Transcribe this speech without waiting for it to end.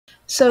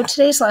So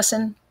today's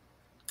lesson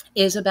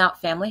is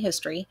about family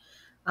history,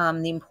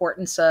 the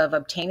importance of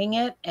obtaining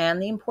it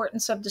and the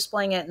importance of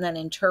displaying it and then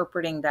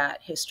interpreting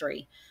that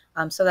history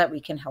so that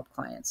we can help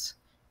clients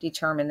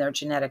determine their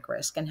genetic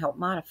risk and help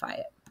modify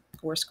it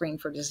or screen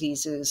for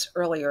diseases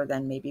earlier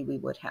than maybe we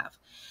would have.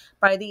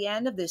 By the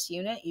end of this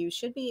unit, you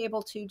should be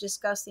able to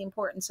discuss the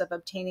importance of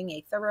obtaining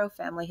a thorough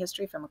family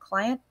history from a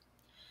client.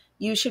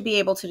 You should be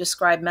able to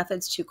describe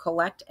methods to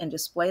collect and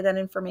display that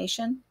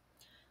information.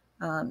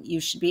 You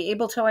should be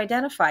able to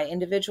identify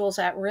individuals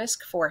at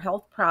risk for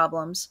health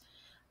problems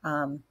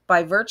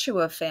by virtue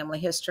of family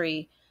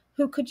history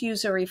who could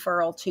use a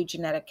referral to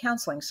genetic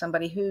counseling,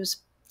 somebody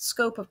whose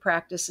scope of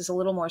practice is a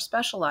little more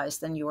specialized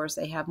than yours.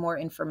 They have more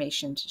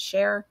information to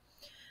share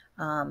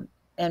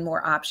and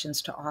more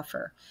options to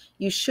offer.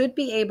 You should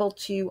be able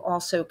to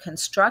also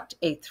construct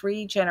a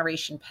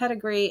 3-generation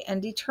pedigree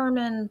and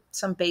determine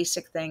some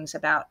basic things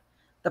about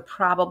the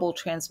probable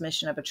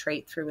transmission of a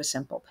trait through a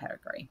simple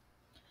pedigree.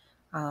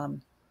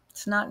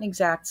 It's not an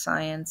exact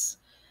science.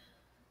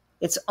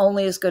 It's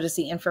only as good as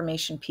the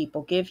information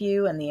people give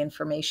you and the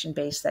information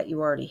base that you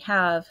already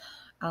have.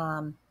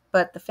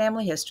 But the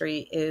family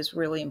history is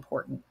really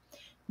important.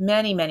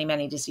 Many, many,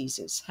 many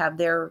diseases have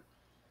their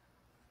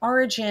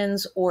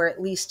origins or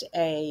at least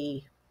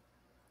a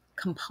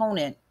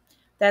component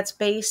that's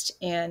based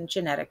in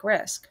genetic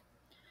risk.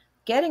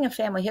 Getting a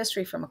family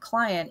history from a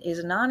client is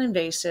a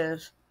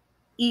non-invasive,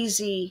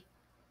 easy,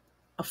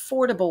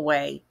 affordable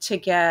way to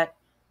get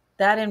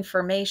that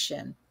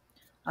information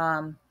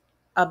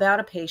about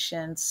a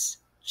patient's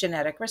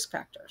genetic risk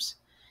factors.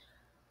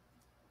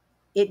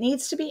 It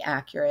needs to be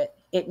accurate.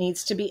 It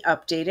needs to be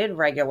updated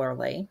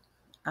regularly.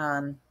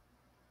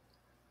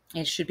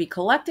 It should be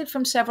collected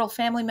from several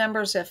family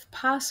members if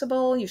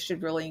possible. You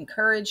should really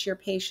encourage your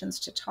patients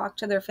to talk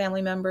to their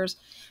family members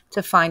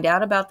to find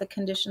out about the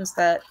conditions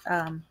that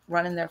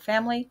run in their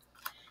family.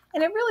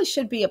 And it really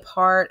should be a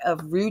part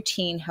of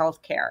routine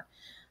health care,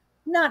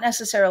 not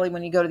necessarily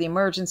when you go to the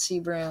emergency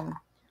room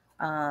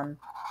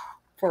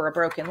for a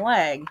broken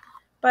leg,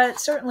 but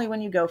certainly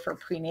when you go for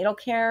prenatal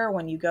care,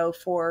 when you go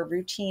for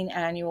routine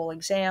annual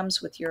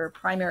exams with your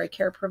primary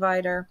care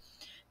provider,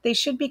 they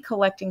should be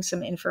collecting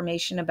some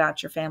information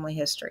about your family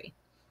history.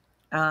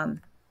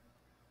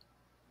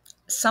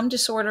 Some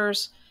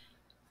disorders,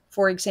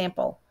 for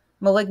example,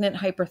 malignant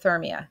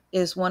hyperthermia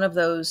is one of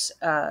those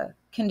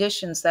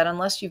conditions that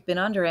unless you've been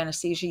under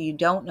anesthesia, you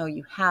don't know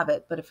you have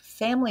it. But if a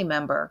family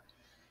member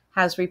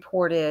has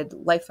reported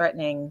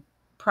life-threatening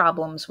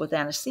problems with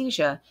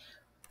anesthesia,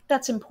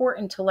 that's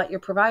important to let your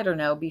provider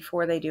know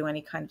before they do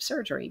any kind of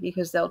surgery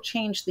because they'll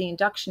change the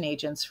induction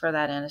agents for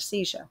that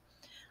anesthesia.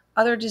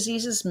 Other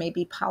diseases may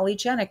be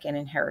polygenic in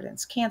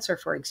inheritance, cancer,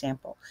 for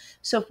example.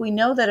 So if we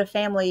know that a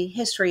family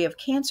history of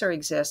cancer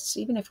exists,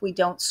 even if we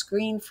don't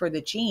screen for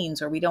the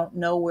genes or we don't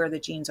know where the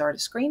genes are to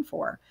screen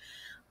for,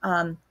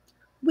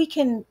 we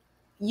can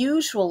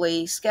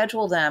usually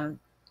schedule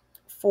them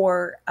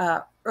for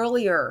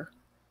earlier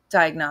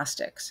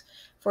diagnostics.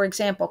 For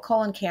example,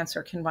 colon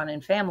cancer can run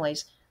in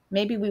families.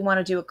 Maybe we want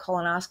to do a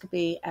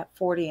colonoscopy at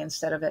 40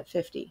 instead of at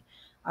 50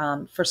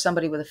 for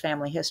somebody with a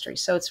family history.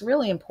 So it's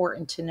really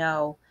important to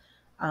know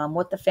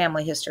what the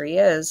family history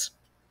is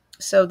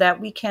so that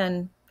we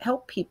can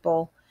help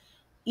people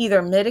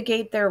either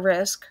mitigate their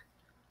risk,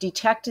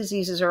 detect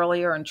diseases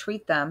earlier, and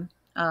treat them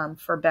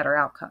for better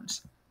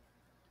outcomes.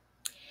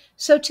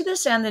 So to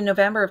this end, in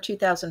November of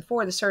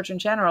 2004, the Surgeon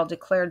General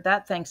declared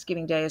that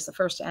Thanksgiving Day is the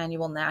first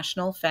annual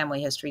National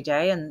Family History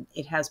Day, and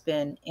it has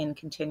been in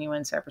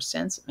continuance ever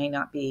since. It may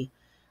not be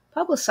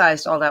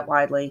publicized all that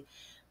widely,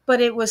 but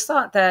it was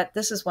thought that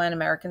this is when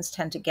Americans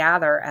tend to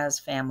gather as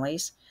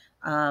families.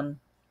 And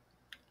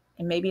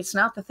maybe it's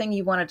not the thing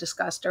you want to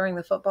discuss during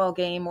the football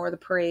game or the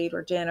parade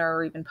or dinner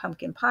or even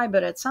pumpkin pie,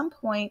 but at some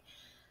point,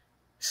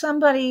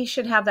 somebody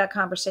should have that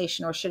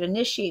conversation or should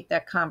initiate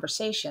that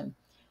conversation.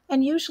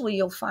 And usually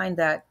you'll find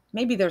that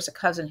maybe there's a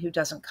cousin who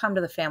doesn't come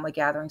to the family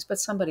gatherings, but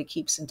somebody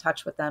keeps in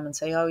touch with them and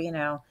say, oh, you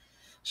know,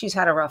 she's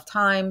had a rough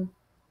time.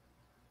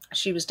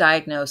 She was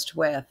diagnosed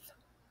with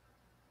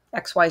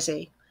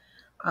XYZ.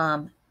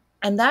 And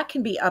that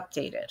can be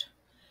updated.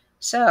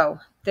 So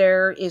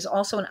there is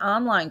also an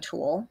online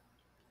tool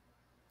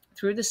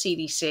through the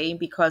CDC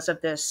because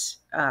of this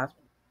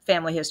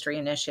family history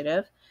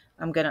initiative.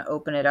 I'm going to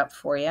open it up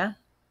for you.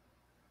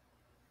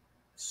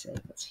 See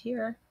what's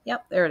here.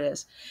 Yep, there it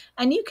is.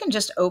 And you can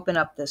just open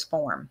up this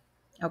form,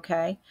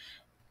 okay?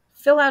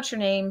 Fill out your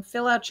name,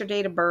 fill out your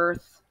date of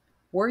birth.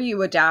 Were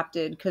you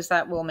adopted? Because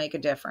that will make a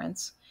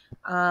difference.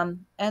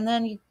 And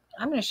then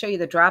I'm going to show you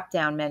the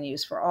drop-down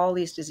menus for all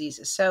these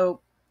diseases.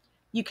 So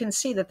you can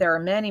see that there are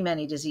many,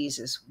 many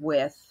diseases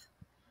with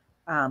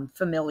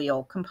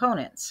familial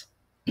components.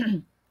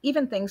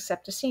 Even things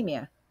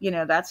septicemia. You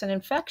know, that's an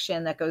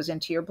infection that goes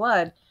into your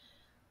blood.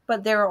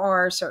 But there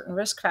are certain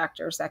risk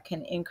factors that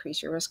can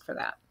increase your risk for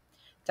that.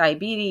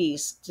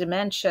 Diabetes,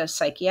 dementia,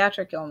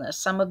 psychiatric illness,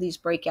 some of these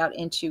break out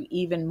into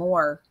even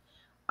more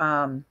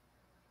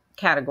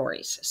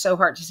categories. So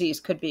heart disease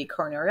could be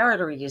coronary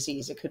artery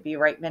disease. It could be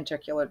right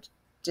ventricular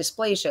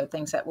dysplasia,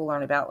 things that we'll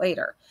learn about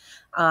later.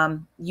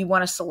 You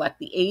want to select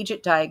the age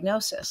at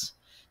diagnosis.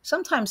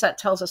 Sometimes that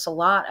tells us a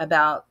lot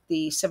about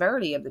the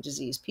severity of the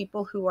disease.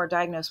 People who are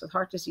diagnosed with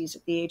heart disease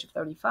at the age of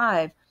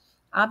 35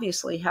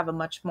 obviously have a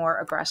much more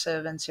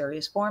aggressive and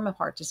serious form of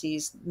heart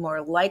disease,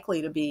 more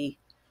likely to be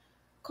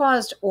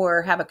caused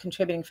or have a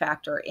contributing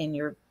factor in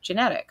your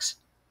genetics.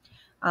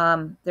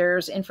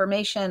 There's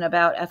information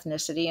about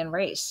ethnicity and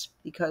race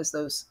because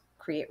those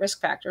create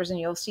risk factors. And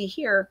you'll see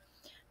here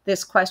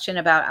this question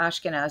about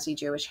Ashkenazi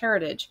Jewish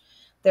heritage.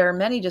 There are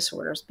many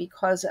disorders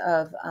because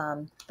of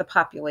the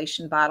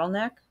population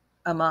bottleneck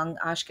among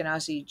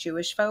Ashkenazi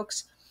Jewish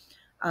folks.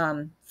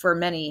 For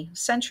many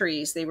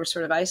centuries, they were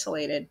sort of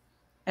isolated,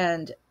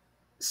 and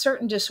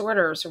certain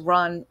disorders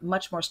run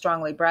much more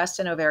strongly. Breast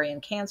and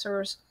ovarian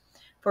cancers,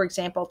 for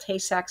example,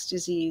 Tay-Sachs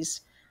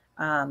disease,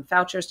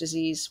 Faucher's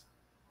disease.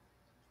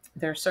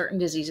 There are certain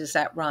diseases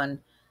that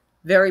run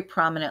very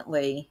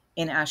prominently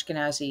in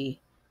Ashkenazi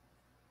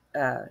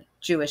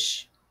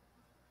Jewish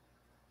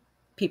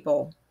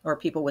people, or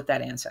people with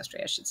that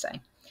ancestry, I should say.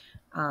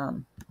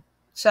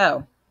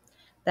 So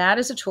that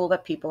is a tool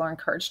that people are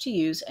encouraged to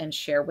use and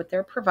share with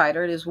their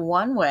provider. It is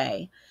one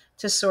way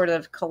to sort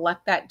of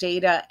collect that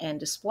data and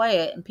display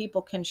it, and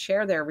people can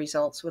share their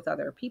results with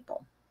other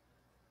people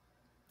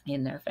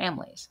in their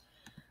families.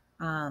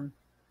 To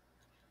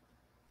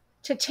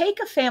take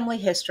a family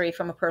history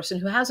from a person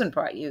who hasn't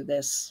brought you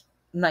this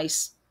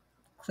nice,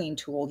 clean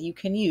tool, you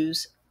can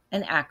use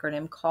an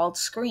acronym called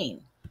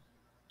SCREEN.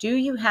 Do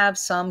you have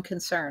some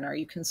concern? Are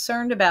you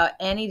concerned about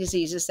any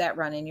diseases that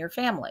run in your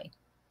family?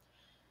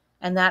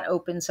 And that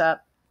opens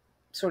up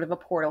sort of a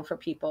portal for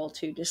people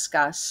to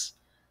discuss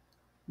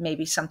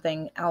maybe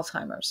something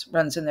Alzheimer's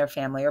runs in their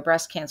family or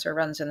breast cancer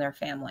runs in their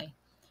family.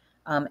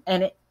 A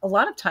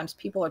lot of times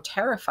people are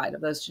terrified of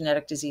those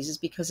genetic diseases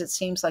because it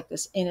seems like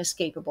this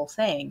inescapable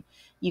thing.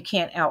 You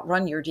can't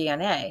outrun your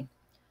DNA.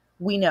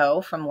 We know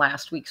from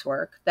last week's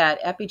work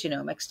that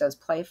epigenomics does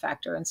play a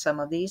factor in some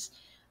of these.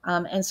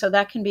 And so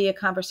that can be a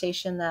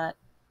conversation that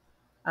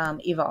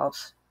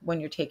evolves when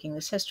you're taking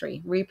this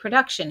history.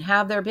 Reproduction.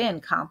 Have there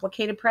been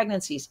complicated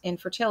pregnancies,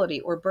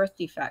 infertility, or birth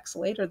defects?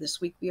 Later this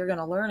week, we are going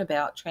to learn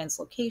about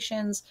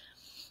translocations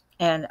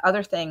and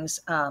other things,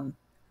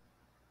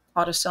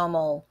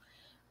 autosomal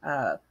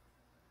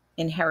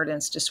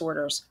inheritance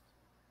disorders,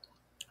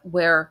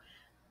 where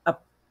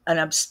an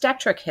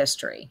obstetric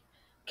history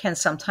can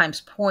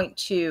sometimes point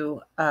to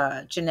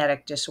a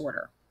genetic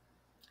disorder.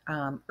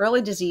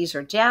 Early disease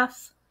or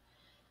death.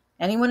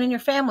 Anyone in your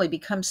family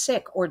becomes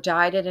sick or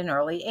died at an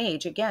early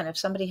age. Again, if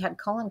somebody had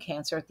colon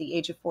cancer at the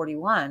age of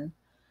 41,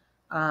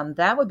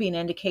 that would be an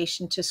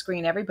indication to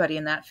screen everybody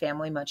in that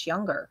family much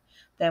younger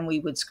than we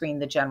would screen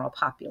the general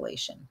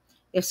population.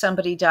 If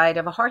somebody died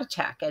of a heart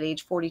attack at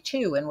age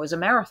 42 and was a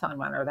marathon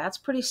runner, that's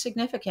pretty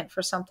significant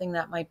for something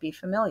that might be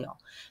familial.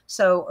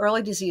 So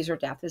early disease or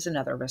death is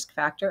another risk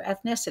factor.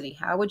 Ethnicity.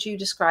 How would you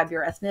describe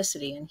your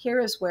ethnicity? And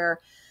here is where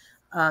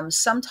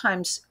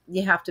sometimes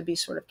you have to be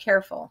sort of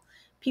careful.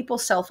 People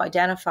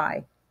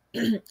self-identify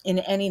in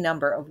any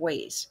number of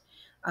ways.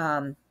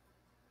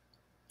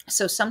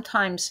 So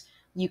sometimes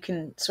you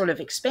can sort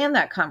of expand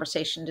that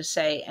conversation to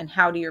say, and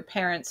how do your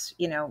parents,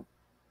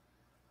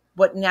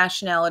 what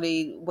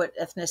nationality, what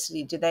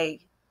ethnicity do they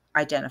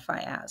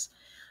identify as?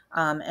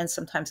 And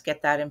sometimes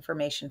get that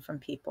information from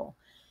people.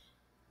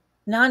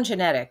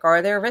 Non-genetic.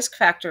 Are there risk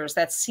factors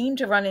that seem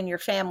to run in your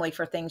family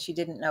for things you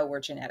didn't know were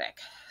genetic?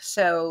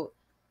 So,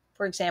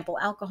 for example,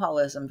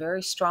 alcoholism,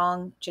 very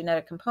strong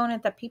genetic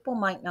component that people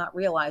might not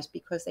realize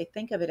because they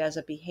think of it as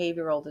a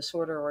behavioral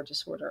disorder or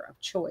disorder of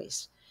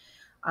choice.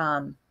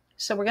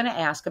 So we're going to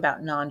ask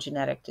about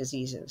non-genetic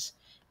diseases.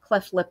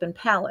 Cleft lip and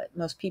palate.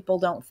 Most people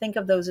don't think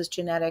of those as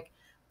genetic.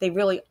 They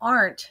really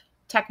aren't,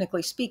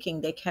 technically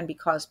speaking. They can be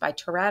caused by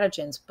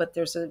teratogens, but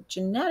there's a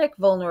genetic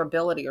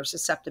vulnerability or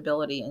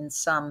susceptibility in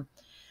some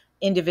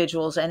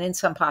individuals and in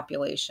some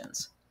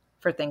populations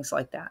for things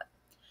like that.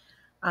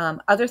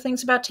 Other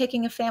things about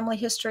taking a family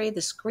history,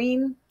 the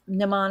SCREEN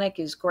mnemonic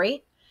is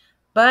great,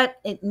 but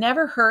it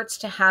never hurts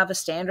to have a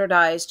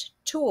standardized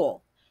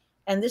tool.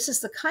 And this is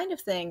the kind of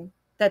thing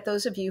that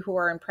those of you who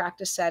are in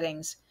practice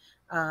settings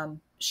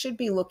should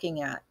be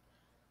looking at.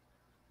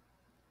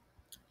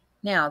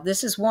 Now,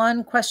 this is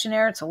one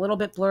questionnaire. It's a little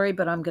bit blurry,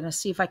 but I'm going to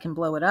see if I can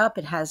blow it up.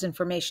 It has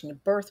information.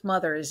 Birth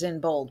mother is in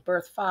bold,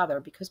 birth father,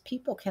 because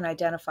people can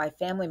identify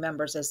family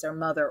members as their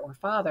mother or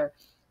father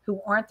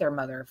who aren't their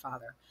mother or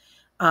father.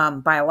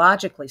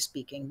 Biologically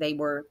speaking,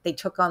 they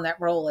took on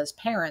that role as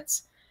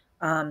parents,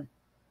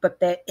 but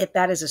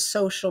that is a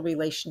social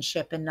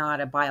relationship and not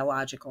a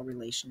biological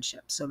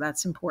relationship. So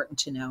that's important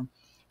to know.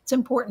 It's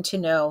important to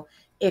know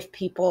if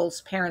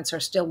people's parents are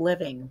still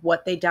living,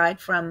 what they died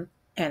from,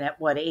 and at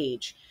what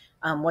age,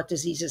 what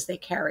diseases they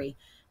carry.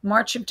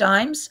 March of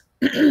Dimes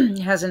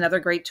has another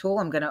great tool.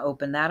 I'm going to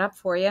open that up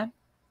for you.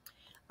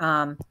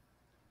 And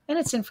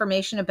it's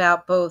information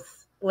about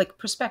both, like,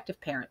 prospective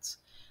parents.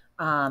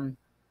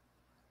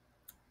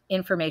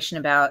 Information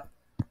about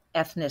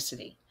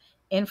ethnicity,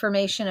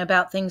 information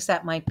about things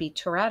that might be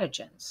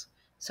teratogens.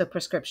 So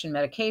prescription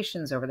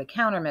medications,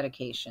 over-the-counter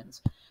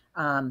medications,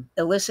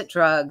 illicit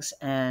drugs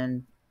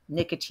and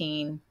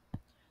nicotine.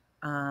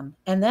 And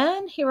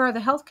then here are the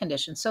health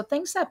conditions. So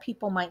things that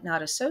people might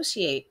not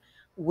associate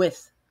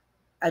with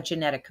a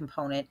genetic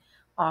component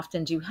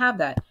often do have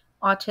that.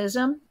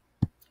 Autism,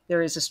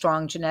 there is a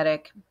strong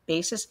genetic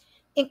basis.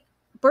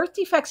 Birth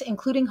defects,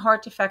 including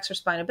heart defects or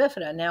spina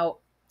bifida. Now,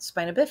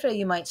 spina bifida,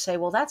 you might say,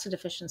 well, that's a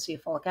deficiency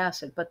of folic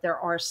acid, but there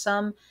are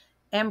some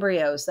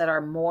embryos that are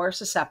more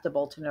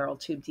susceptible to neural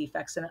tube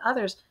defects than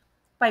others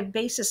by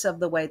basis of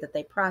the way that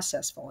they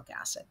process folic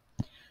acid.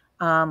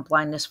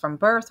 Blindness from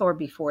birth or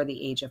before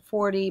the age of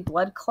 40,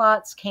 blood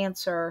clots,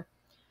 cancer,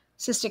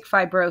 cystic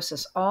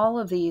fibrosis, all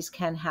of these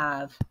can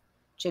have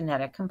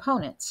genetic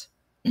components.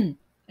 And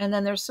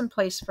then there's some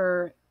place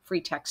for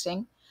free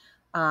texting.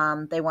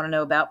 They want to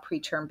know about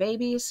preterm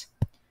babies.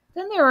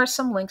 Then there are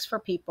some links for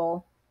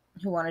people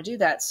who want to do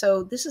that.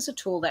 So this is a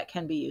tool that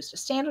can be used. A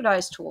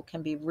standardized tool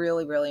can be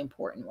really, really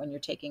important when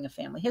you're taking a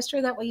family history.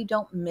 That way you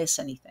don't miss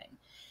anything.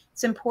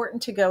 It's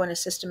important to go in a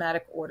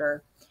systematic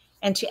order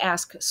and to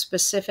ask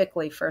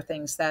specifically for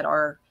things that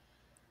are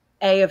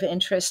A, of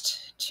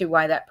interest to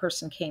why that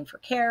person came for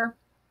care,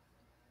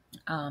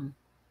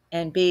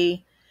 and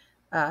B,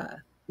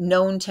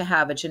 known to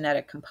have a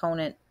genetic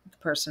component the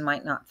person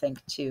might not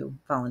think to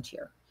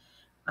volunteer.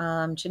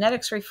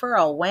 Genetics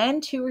referral,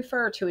 when to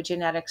refer to a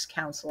genetics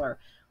counselor.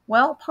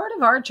 Well, part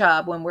of our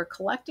job when we're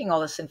collecting all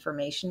this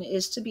information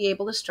is to be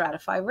able to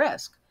stratify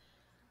risk.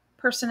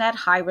 Person at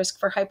high risk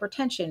for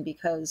hypertension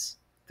because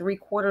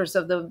 3/4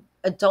 of the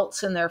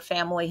adults in their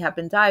family have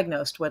been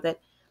diagnosed with it,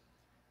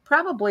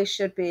 probably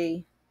should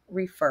be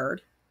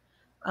referred.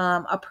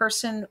 A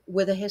person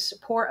with a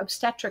poor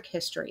obstetric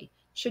history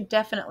should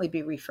definitely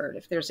be referred.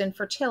 If there's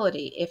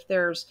infertility, if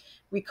there's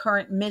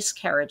recurrent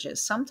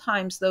miscarriages,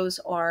 sometimes those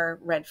are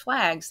red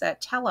flags that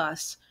tell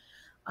us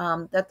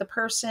that the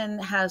person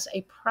has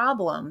a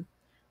problem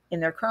in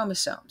their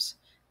chromosomes.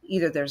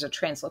 Either there's a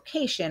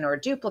translocation or a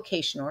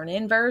duplication or an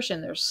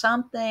inversion. There's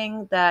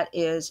something that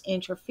is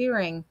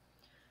interfering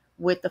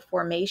with the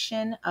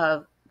formation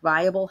of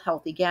viable,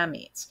 healthy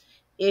gametes.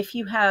 If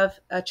you have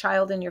a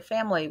child in your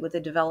family with a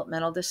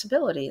developmental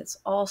disability, it's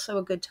also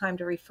a good time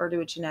to refer to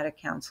a genetic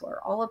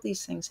counselor. All of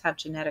these things have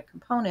genetic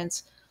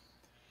components.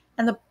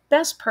 And the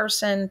best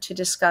person to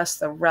discuss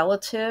the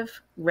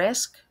relative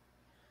risk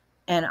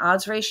and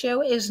odds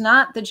ratio is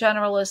not the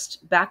generalist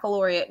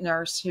baccalaureate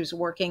nurse who's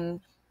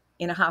working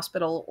in a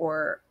hospital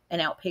or an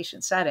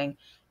outpatient setting.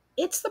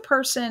 It's the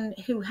person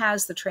who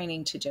has the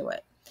training to do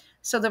it.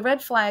 So the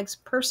red flags,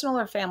 personal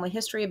or family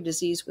history of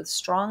disease with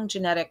strong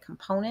genetic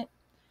component.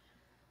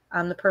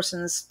 The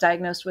person's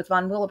diagnosed with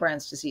von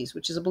Willebrand's disease,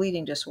 which is a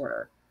bleeding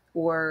disorder,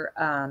 or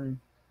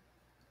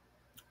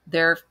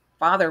their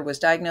father was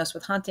diagnosed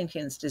with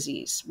Huntington's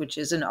disease, which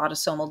is an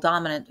autosomal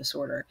dominant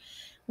disorder.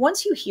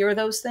 Once you hear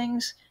those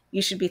things,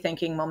 you should be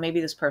thinking, well,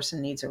 maybe this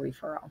person needs a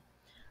referral.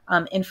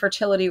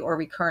 Infertility or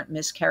recurrent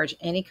miscarriage,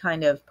 any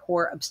kind of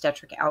poor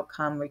obstetric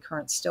outcome,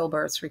 recurrent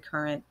stillbirths,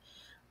 recurrent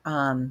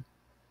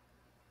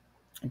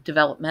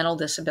developmental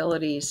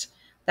disabilities,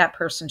 that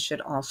person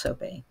should also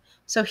be.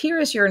 So here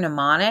is your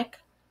mnemonic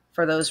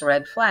for those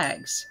red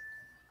flags.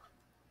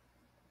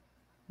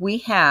 We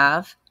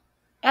have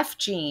F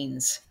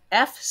genes.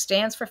 F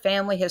stands for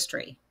family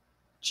history.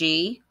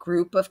 G,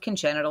 group of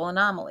congenital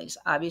anomalies.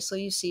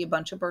 Obviously, you see a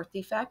bunch of birth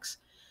defects.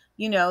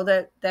 You know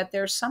that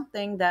there's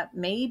something that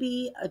may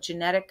be a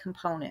genetic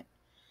component.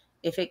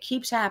 If it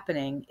keeps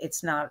happening,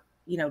 it's not,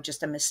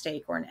 just a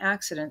mistake or an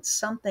accident.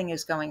 Something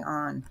is going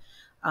on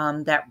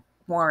that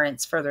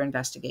warrants further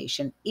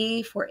investigation.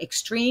 E, for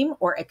extreme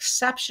or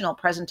exceptional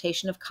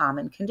presentation of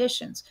common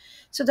conditions.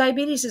 So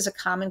diabetes is a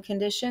common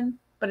condition,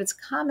 but it's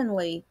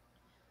commonly,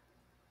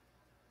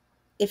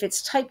 if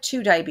it's type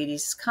 2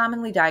 diabetes, it's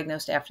commonly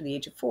diagnosed after the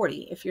age of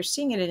 40. If you're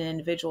seeing it in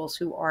individuals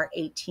who are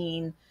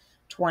 18,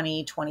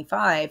 20,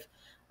 25,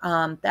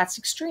 that's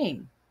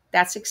extreme.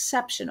 That's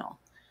exceptional.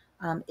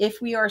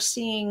 If we are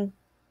seeing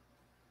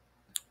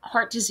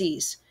heart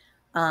disease,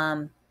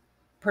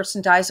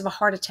 person dies of a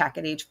heart attack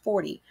at age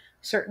 40,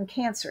 certain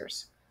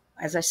cancers,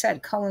 as I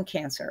said, colon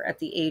cancer at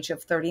the age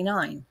of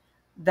 39,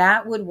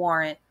 that would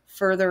warrant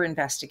further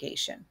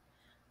investigation.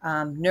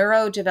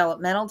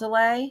 Neurodevelopmental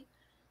delay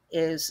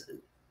is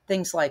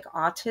things like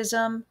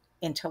autism,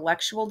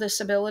 intellectual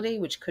disability,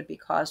 which could be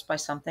caused by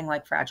something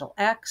like Fragile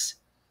X.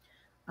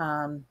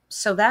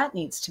 So that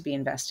needs to be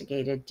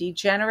investigated.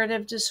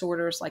 Degenerative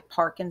disorders like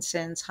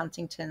Parkinson's,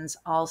 Huntington's,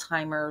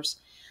 Alzheimer's,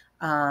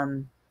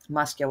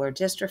 muscular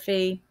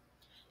dystrophy,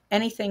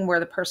 anything where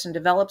the person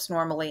develops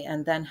normally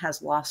and then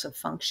has loss of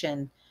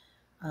function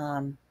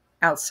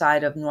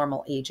outside of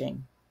normal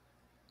aging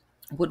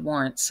would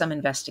warrant some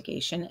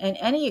investigation. And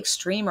any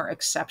extreme or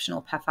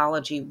exceptional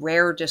pathology,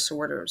 rare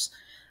disorders,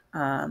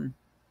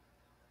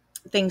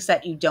 things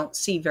that you don't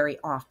see very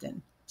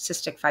often.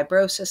 Cystic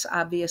fibrosis,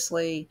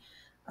 obviously.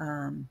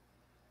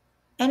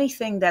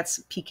 Anything that's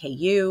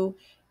PKU,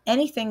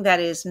 anything that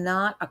is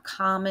not a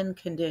common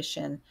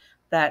condition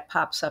that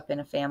pops up in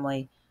a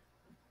family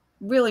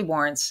really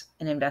warrants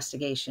an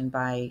investigation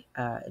by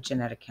a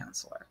genetic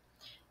counselor.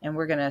 And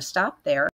we're going to stop there.